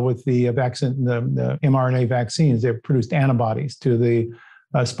saw with the vaccine, the mRNA vaccines. They've produced antibodies to the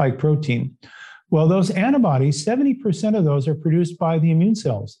spike protein. Well, those antibodies, 70% of those are produced by the immune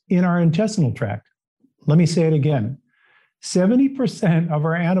cells in our intestinal tract. Let me say it again. 70% of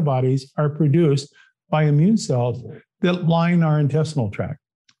our antibodies are produced by immune cells that line our intestinal tract.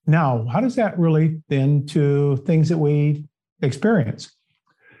 Now, how does that relate then to things that we experience?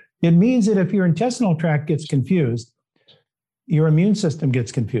 It means that if your intestinal tract gets confused, your immune system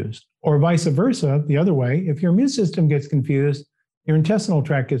gets confused, or vice versa, the other way. If your immune system gets confused, your intestinal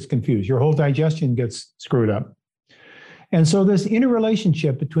tract gets confused. Your whole digestion gets screwed up. And so this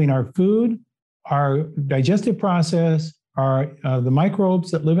interrelationship between our food, our digestive process, the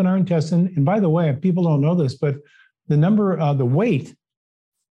microbes that live in our intestine, and by the way, people don't know this, but the weight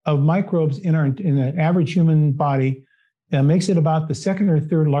of microbes in the average human body makes it about the second or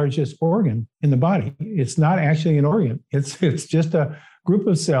third largest organ in the body. It's not actually an organ. It's just a group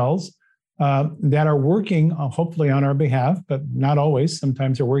of cells that are working hopefully on our behalf, but not always.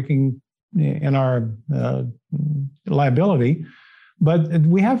 Sometimes they're working in our liability. But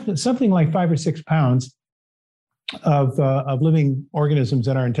we have something like 5 or 6 pounds of living organisms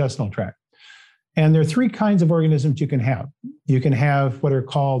in our intestinal tract. And there are 3 kinds of organisms you can have. You can have what are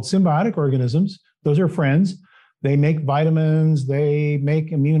called symbiotic organisms. Those are friends. They make vitamins, they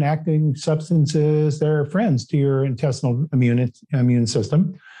make immune-acting substances. They're friends to your intestinal immune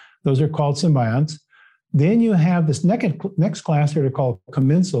system. Those are called symbionts. Then you have this next class that are called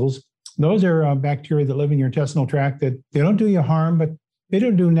commensals. Those are bacteria that live in your intestinal tract that they don't do you harm, but they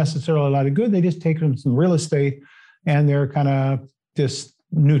don't do necessarily a lot of good. They just take them some real estate, and they're kind of just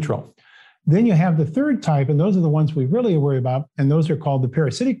neutral. Then you have the third type, and those are the ones we really worry about, and those are called the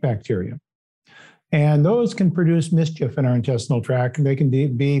parasitic bacteria. And those can produce mischief in our intestinal tract, and they can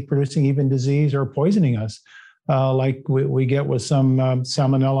be producing even disease or poisoning us, like we get with some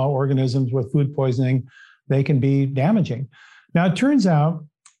salmonella organisms with food poisoning. They can be damaging. Now, it turns out,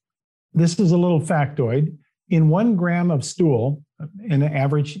 this is a little factoid, in 1 gram of stool, in an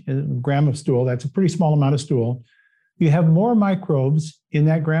average gram of stool, that's a pretty small amount of stool, you have more microbes in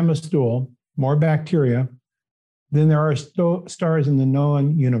that gram of stool, more bacteria, than there are stars in the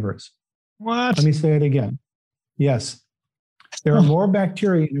known universe. What? Let me say it again. Yes. There are more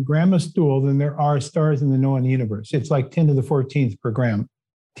bacteria in a gram of stool than there are stars in the known universe. It's like 10 to the 14th per gram,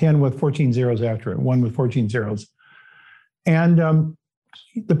 10 with 14 zeros after it, 1 with 14 zeros. And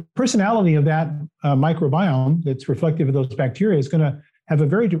the personality of that microbiome that's reflective of those bacteria is going to have a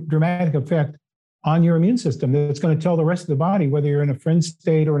very dramatic effect on your immune system. That's going to tell the rest of the body whether you're in a friend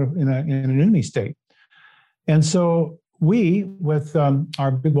state or in an enemy state. And so we, with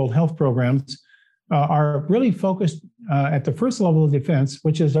our Big Bold Health programs, are really focused at the first level of defense,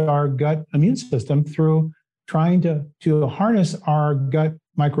 which is our gut immune system, through trying to harness our gut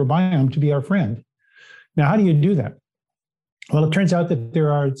microbiome to be our friend. Now, how do you do that? Well, it turns out that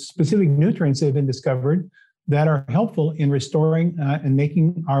there are specific nutrients that have been discovered that are helpful in restoring and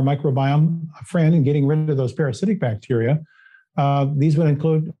making our microbiome a friend and getting rid of those parasitic bacteria. These would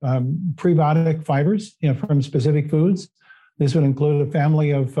include prebiotic fibers from specific foods. This would include a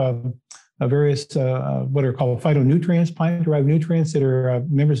family of various what are called phytonutrients, plant-derived nutrients that are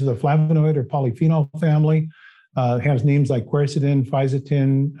members of the flavonoid or polyphenol family. It has names like quercetin,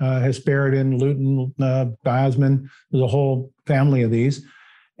 fisetin, hesperidin, lutein, diosmin. There's a whole family of these.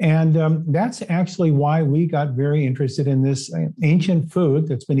 And that's actually why we got very interested in this ancient food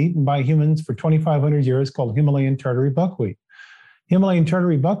that's been eaten by humans for 2,500 years called Himalayan Tartary buckwheat. Himalayan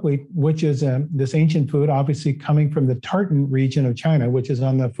Tartary buckwheat, which is this ancient food, obviously coming from the Tartan region of China, which is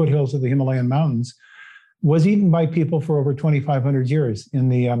on the foothills of the Himalayan mountains, was eaten by people for over 2,500 years in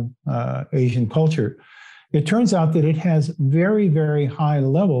the Asian culture. It turns out that it has very, very high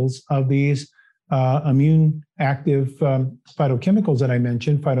levels of these immune active phytochemicals that I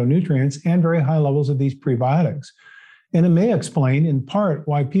mentioned, phytonutrients, and very high levels of these prebiotics. And it may explain in part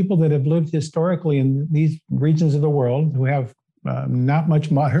why people that have lived historically in these regions of the world who have not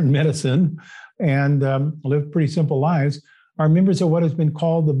much modern medicine and live pretty simple lives are members of what has been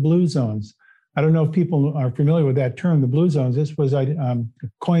called the blue zones. I don't know if people are familiar with that term, the blue zones. This was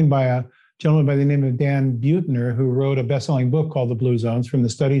coined by a gentleman by the name of Dan Buettner, who wrote a best-selling book called The Blue Zones from the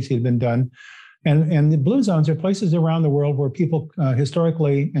studies he'd been done. And the blue zones are places around the world where people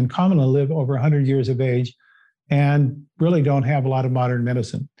historically and commonly live over 100 years of age and really don't have a lot of modern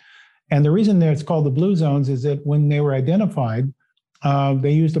medicine. And the reason that it's called the blue zones is that when they were identified,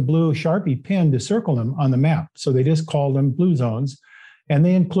 they used a blue Sharpie pen to circle them on the map. So they just called them blue zones. And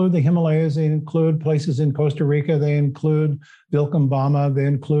they include the Himalayas, they include places in Costa Rica, they include Vilcabamba, they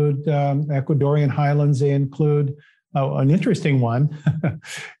include Ecuadorian highlands, they include an interesting one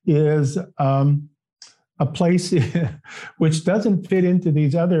is a place which doesn't fit into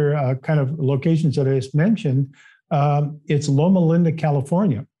these other kind of locations that I just mentioned. It's Loma Linda,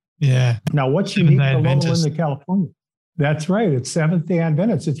 California. Yeah. Now, what's unique to Loma Linda, California? That's right. It's Seventh-day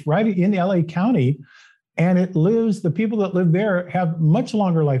Adventist. It's right in LA County. And the people that live there have much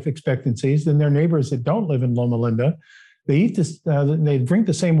longer life expectancies than their neighbors that don't live in Loma Linda. They eat this, they drink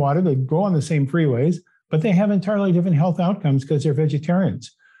the same water, they go on the same freeways, but they have entirely different health outcomes because they're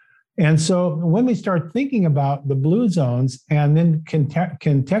vegetarians. And so when we start thinking about the blue zones and then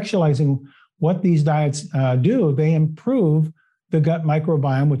contextualizing what these diets do, they improve the gut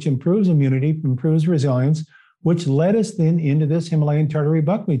microbiome, which improves immunity, improves resilience, which led us then into this Himalayan tartary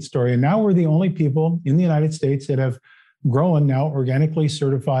buckwheat story. And now we're the only people in the United States that have grown now organically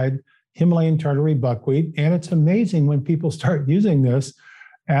certified Himalayan tartary buckwheat. And it's amazing when people start using this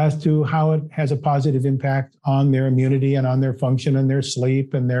as to how it has a positive impact on their immunity and on their function and their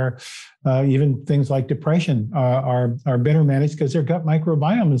sleep and their even things like depression are better managed because their gut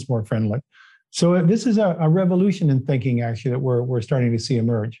microbiome is more friendly. So this is a revolution in thinking actually that we're starting to see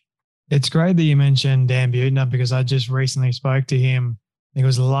emerge. It's great that you mentioned Dan Buettner because I just recently spoke to him. I think it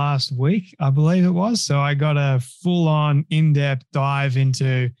was last week, I believe it was. So I got a full-on in-depth dive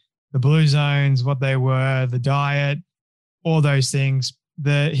into the blue zones, what they were, the diet, all those things.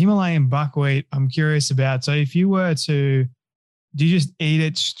 The Himalayan buckwheat, I'm curious about. So if you were to, do you just eat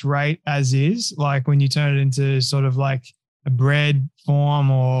it straight as is, like when you turn it into sort of like a bread form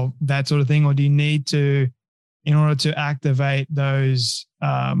or that sort of thing? Or do you need to, in order to activate those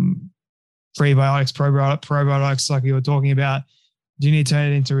prebiotics, probiotics like you were talking about, do you need to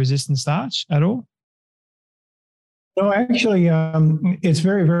turn it into resistant starch at all? No, actually, it's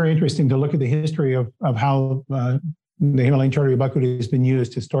very, very interesting to look at the history of how the Himalayan tartary buckwheat has been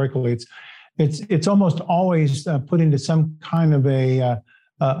used historically. It's almost always put into some kind of a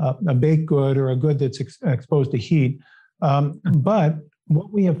baked good or a good that's exposed to heat. But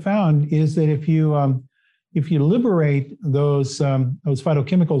what we have found is that if you liberate those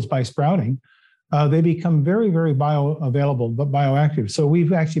phytochemicals by sprouting, they become very, very bioavailable, but bioactive. So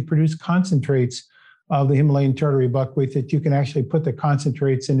we've actually produced concentrates of the Himalayan tartary buckwheat that you can actually put the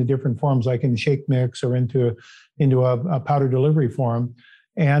concentrates into different forms, like in shake mix or into a powder delivery form.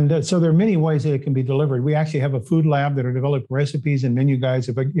 And so there are many ways that it can be delivered. We actually have a food lab that are developing recipes and menu guides.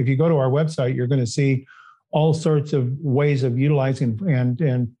 If you go to our website, you're going to see all sorts of ways of utilizing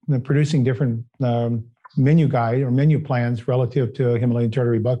and producing different menu guide or menu plans relative to Himalayan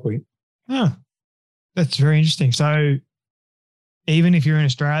tartary buckwheat. Huh. That's very interesting. So even if you're in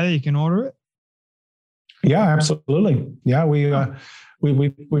Australia, you can order it? Yeah, absolutely. Yeah, we've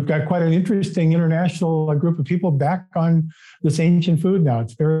got quite an interesting international group of people back on this ancient food now.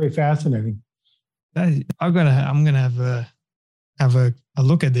 It's very fascinating. I'm gonna have a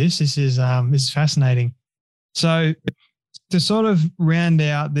look at this. This is fascinating. So to sort of round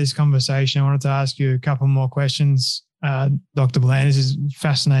out this conversation, I wanted to ask you a couple more questions, Dr. Bland. This is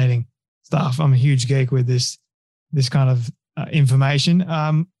fascinating stuff. I'm a huge geek with this kind of information.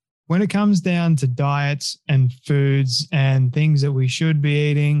 When it comes down to diets and foods and things that we should be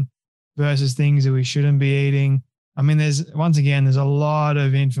eating versus things that we shouldn't be eating, I mean, there's a lot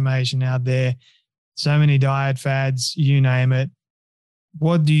of information out there, so many diet fads, you name it.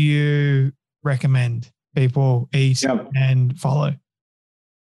 What do you recommend people eat and follow?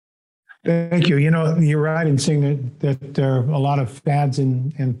 Thank you. You're right in saying that there are a lot of fads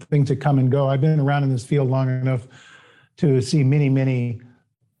and things that come and go. I've been around in this field long enough to see many, many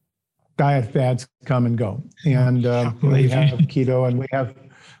diet fads come and go. And we have keto, and we have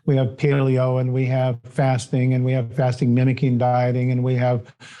paleo, and we have fasting, and we have fasting mimicking dieting, and we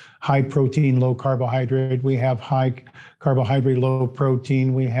have high protein, low carbohydrate. We have high carbohydrate, low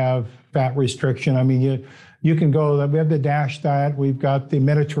protein. We have fat restriction. I mean, you can go, we have the DASH diet. We've got the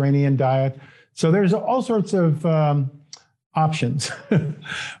Mediterranean diet. So there's all sorts of options.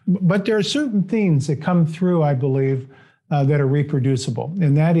 But there are certain themes that come through, I believe, that are reproducible.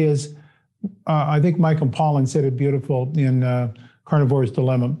 And that is, I think Michael Pollan said it beautiful in Carnivore's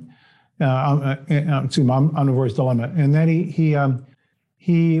Dilemma, Omnivore's Dilemma. And then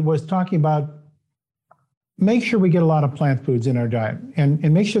he was talking about make sure we get a lot of plant foods in our diet and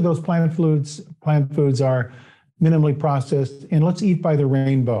make sure those plant foods are minimally processed, and let's eat by the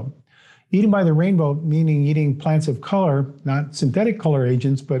rainbow. Eating by the rainbow, meaning eating plants of color, not synthetic color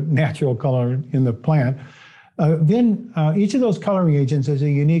agents, but natural color in the plant. Then each of those coloring agents is a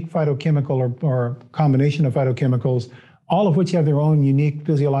unique phytochemical or combination of phytochemicals all of which have their own unique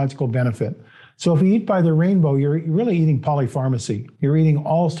physiological benefit. So if you eat by the rainbow, you're really eating polypharmacy. You're eating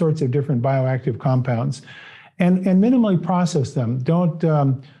all sorts of different bioactive compounds, and minimally process them. Don't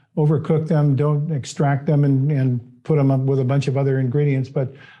overcook them. Don't extract them and put them up with a bunch of other ingredients,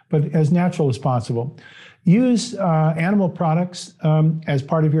 but as natural as possible. Use animal products as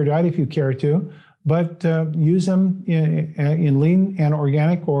part of your diet if you care to, but use them in lean and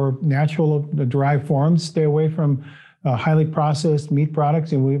organic or natural derived forms. Stay away from highly processed meat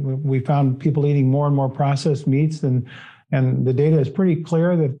products. And we found people eating more and more processed meats, and the data is pretty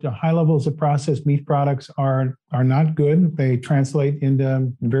clear that high levels of processed meat products are not good. They translate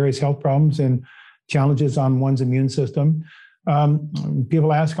into various health problems and challenges on one's immune system.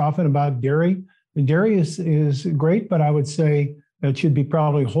 People ask often about dairy. Dairy is great, but I would say it should be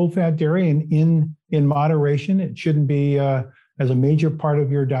probably whole fat dairy and in moderation. It shouldn't be as a major part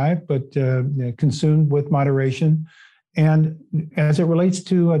of your diet, but consumed with moderation. And as it relates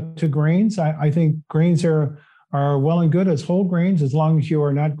to grains, I think grains are well and good as whole grains, as long as you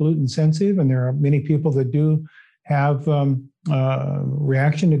are not gluten sensitive. And there are many people that do have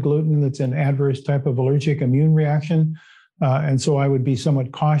reaction to gluten. That's an adverse type of allergic immune reaction. And so I would be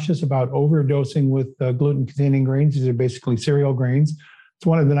somewhat cautious about overdosing with gluten-containing grains. These are basically cereal grains. It's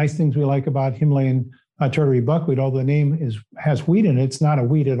one of the nice things we like about Himalayan tartary buckwheat. Although the name has wheat in it, it's not a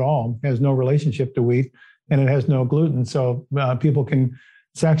wheat at all. It has no relationship to wheat, and it has no gluten. So people can.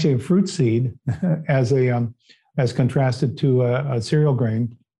 It's actually a fruit seed as contrasted to a cereal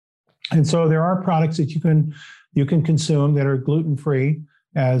grain. And so there are products that you can consume that are gluten-free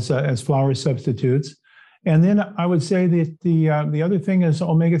as flour substitutes. And then I would say that the other thing is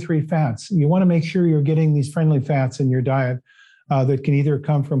omega-3 fats. You want to make sure you're getting these friendly fats in your diet that can either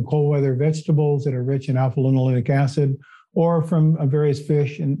come from cold weather vegetables that are rich in alpha-linolenic acid, or from various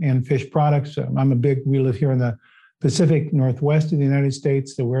fish and fish products. We live here in the Pacific Northwest of the United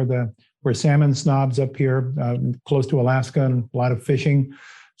States, so we're salmon snobs up here, close to Alaska, and a lot of fishing.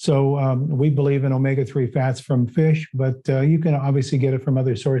 So we believe in omega-3 fats from fish, but you can obviously get it from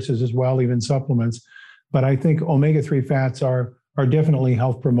other sources as well, even supplements. But I think omega-3 fats are definitely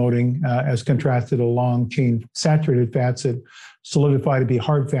health promoting as contrasted to long chain saturated fats that solidify to be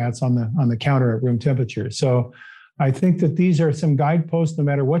hard fats on the counter at room temperature. So I think that these are some guideposts, no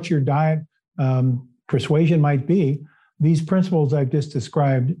matter what your diet persuasion might be. These principles I've just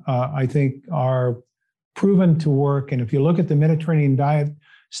described, I think, are proven to work. And if you look at the Mediterranean diet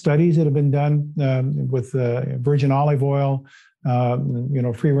studies that have been done with virgin olive oil,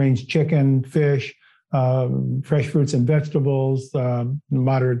 free-range chicken, fish, fresh fruits and vegetables,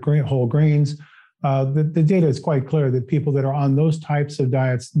 moderate whole grains, the data is quite clear that people that are on those types of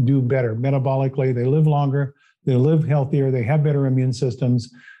diets do better metabolically. They live longer, they live healthier, they have better immune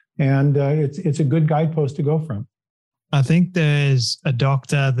systems, and it's a good guidepost to go from. I think there's a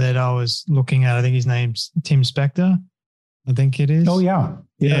doctor that I was looking at. I think his name's Tim Spector. I think it is. Oh, yeah.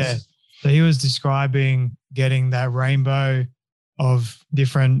 Yes. Yeah. So he was describing getting that rainbow of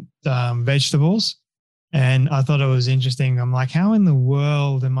different vegetables. And I thought it was interesting. I'm like, how in the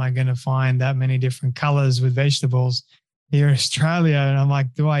world am I going to find that many different colors with vegetables here in Australia? And I'm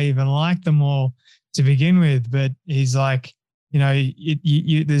like, do I even like them all to begin with? But he's like,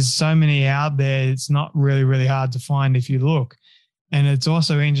 there's so many out there. It's not really, really hard to find if you look. And it's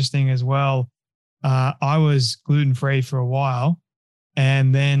also interesting as well. I was gluten-free for a while,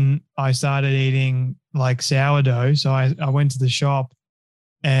 and then I started eating like sourdough. So I went to the shop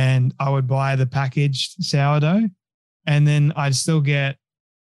and I would buy the packaged sourdough, and then I'd still get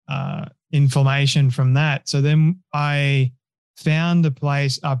inflammation from that. So then I found a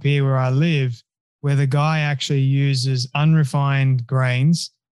place up here where I live where the guy actually uses unrefined grains,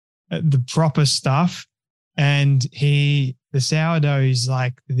 the proper stuff. And the sourdough is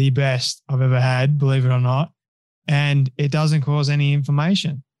like the best I've ever had, believe it or not. And it doesn't cause any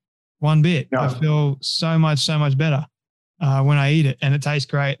inflammation one bit. Yeah. I feel so much better when I eat it, and it tastes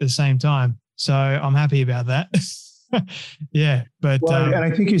great at the same time. So I'm happy about that. Yeah. But, and I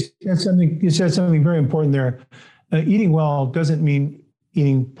think you said something very important there. Eating well doesn't mean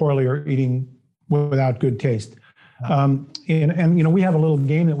eating poorly or eating without good taste. And we have a little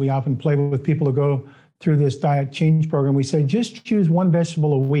game that we often play with people who go through this diet change program. We say, just choose one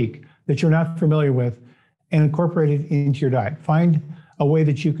vegetable a week that you're not familiar with and incorporate it into your diet. Find a way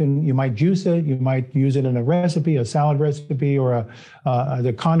that you might juice it, you might use it in a recipe, a salad recipe, or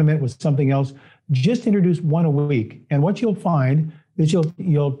a condiment with something else. Just introduce one a week. And what you'll find is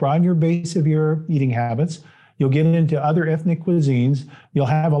you'll broaden your base of your eating habits. You'll get into other ethnic cuisines. You'll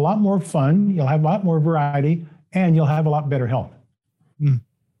have a lot more fun. You'll have a lot more variety, and you'll have a lot better health.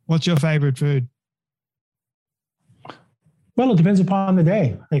 What's your favorite food? Well, it depends upon the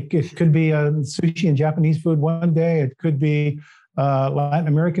day. Like it could be sushi and Japanese food one day. It could be Latin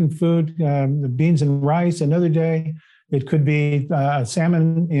American food, beans and rice another day. It could be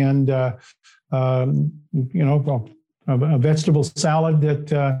salmon and a vegetable salad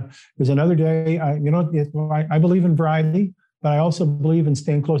that is another day. I believe in variety, but I also believe in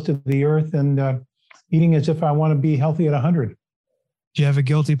staying close to the earth and eating as if I want to be healthy at 100. Do you have a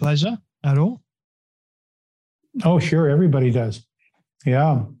guilty pleasure at all? Oh, sure. Everybody does.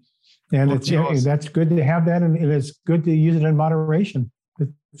 Yeah. And that's good to have that. And it's good to use it in moderation.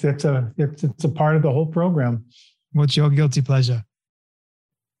 It's a part of the whole program. What's your guilty pleasure?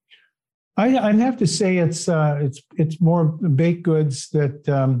 I'd have to say it's more baked goods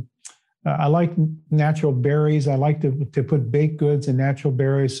that I like natural berries. I like to put baked goods and natural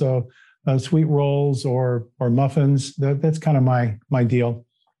berries. So sweet rolls or muffins. That's kind of my deal.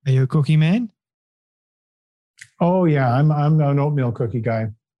 Are you a cookie man? Oh yeah, I'm an oatmeal cookie guy.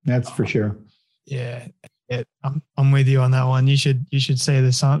 That's for sure. Yeah, I'm with you on that one. You should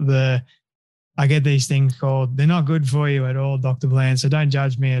say I get these things called, they're not good for you at all, Dr. Bland, so don't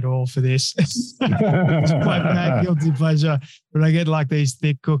judge me at all for this. It's my guilty pleasure. But I get like these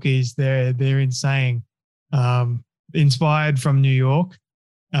thick cookies. They're insane. Inspired from New York.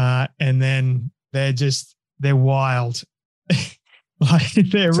 And then they're wild. Like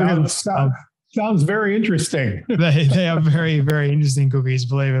they're sounds very interesting. They are very, very interesting cookies,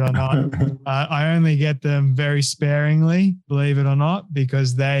 believe it or not. I only get them very sparingly, believe it or not,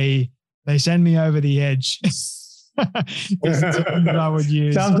 because they send me over the edge. That I would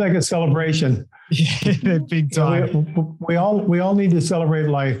use. Sounds like a celebration. Yeah, they're big time. We all need to celebrate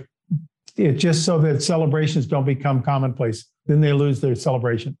life. Just so that celebrations don't become commonplace. Then they lose their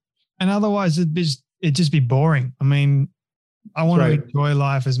celebration. And otherwise, it'd just be boring. I mean, I want to enjoy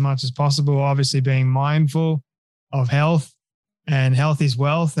life as much as possible, obviously being mindful of health, and health is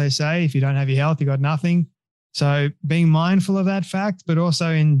wealth, they say. If you don't have your health, you got nothing. So being mindful of that fact, but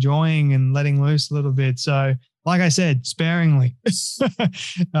also enjoying and letting loose a little bit. So like I said, sparingly.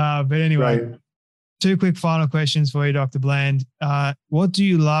 But anyway, Right. 2 quick final questions for you, Dr. Bland. What do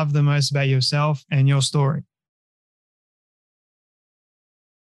you love the most about yourself and your story?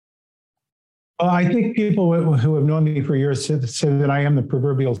 Well, I think people who have known me for years say that I am the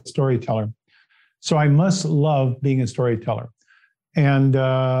proverbial storyteller. So I must love being a storyteller. And,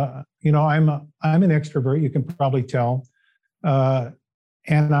 I'm an extrovert, you can probably tell.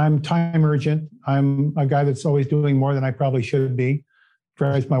 And I'm time urgent. I'm a guy that's always doing more than I probably should be.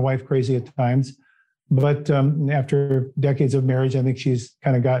 Drives my wife crazy at times. But after decades of marriage, I think she's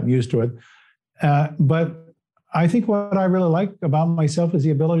kind of gotten used to it. But I think what I really like about myself is the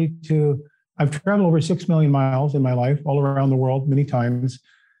ability I've traveled over 6 million miles in my life, all around the world, many times.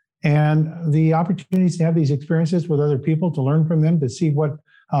 And the opportunities to have these experiences with other people, to learn from them, to see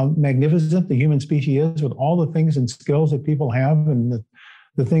how magnificent the human species is with all the things and skills that people have and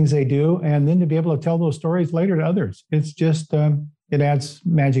the things they do, and then to be able to tell those stories later to others. It's just, it adds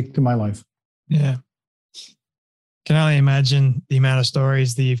magic to my life. Yeah. Can only imagine the amount of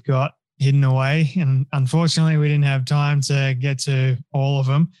stories that you've got hidden away. And unfortunately, we didn't have time to get to all of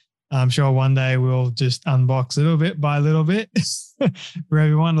them. I'm sure one day we'll just unbox little bit by little bit for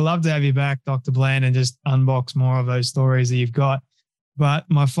everyone. I'd love to have you back, Dr. Bland, and just unbox more of those stories that you've got. But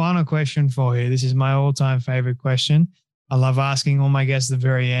my final question for you, this is my all-time favorite question. I love asking all my guests at the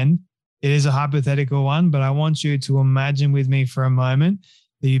very end. It is a hypothetical one, but I want you to imagine with me for a moment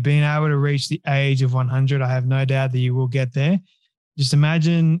that you've been able to reach the age of 100. I have no doubt that you will get there. Just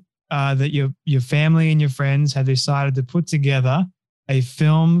imagine that your family and your friends have decided to put together a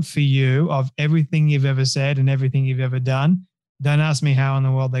film for you of everything you've ever said and everything you've ever done. Don't ask me how in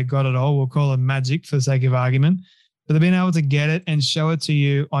the world they got it all. We'll call it magic for the sake of argument. But they've been able to get it and show it to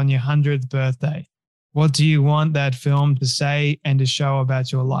you on your 100th birthday. What do you want that film to say and to show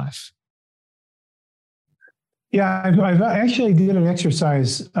about your life? Yeah, I've actually did an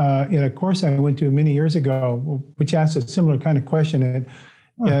exercise in a course I went to many years ago, which asked a similar kind of question. It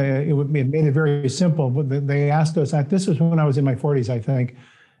made it very simple. They asked us, this was when I was in my 40s, I think,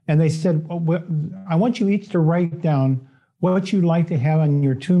 and they said, I want you each to write down what you'd like to have on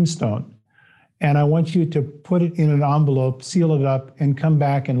your tombstone. And I want you to put it in an envelope, seal it up, and come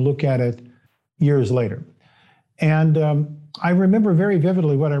back and look at it years later. And I remember very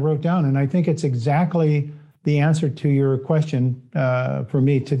vividly what I wrote down, and I think it's exactly the answer to your question for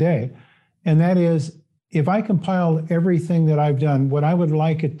me today. And that is, if I compile everything that I've done, what I would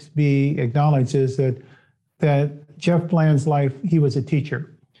like it to be acknowledged is that Jeff Bland's life, he was a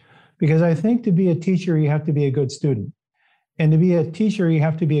teacher. Because I think to be a teacher, you have to be a good student. And to be a teacher, you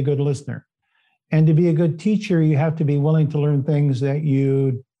have to be a good listener. And to be a good teacher, you have to be willing to learn things that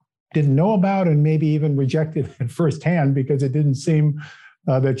you didn't know about and maybe even rejected at firsthand because it didn't seem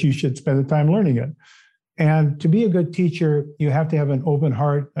that you should spend the time learning it. And to be a good teacher, you have to have an open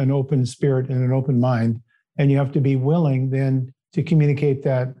heart, an open spirit, and an open mind. And you have to be willing then to communicate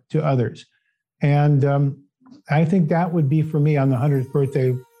that to others. And I think that would be, for me, on the 100th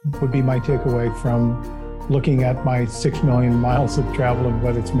birthday, would be my takeaway from looking at my 6 million miles of travel and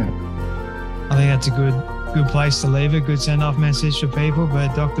what it's meant. I think that's a good place to leave it, good send-off message for people.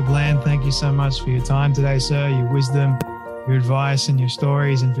 But Dr. Bland, thank you so much for your time today, sir, your wisdom, your advice and your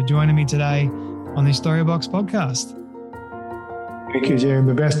stories, and for joining me today on the Storybox podcast. Thank you, Jay.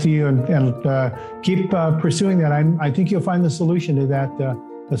 The best to you, and keep pursuing that. I think you'll find the solution to that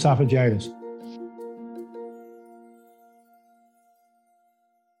esophagitis.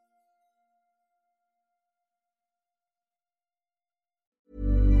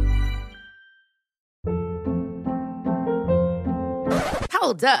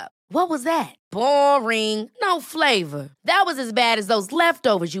 Hold up. What was that? Boring. No flavor. That was as bad as those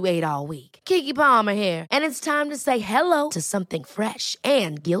leftovers you ate all week. Keke Palmer here, and it's time to say hello to something fresh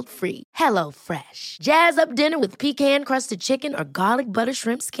and guilt-free. HelloFresh. Jazz up dinner with pecan-crusted chicken or garlic butter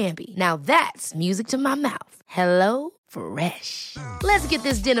shrimp scampi. Now that's music to my mouth. HelloFresh. Let's get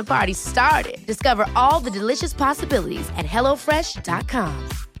this dinner party started. Discover all the delicious possibilities at HelloFresh.com.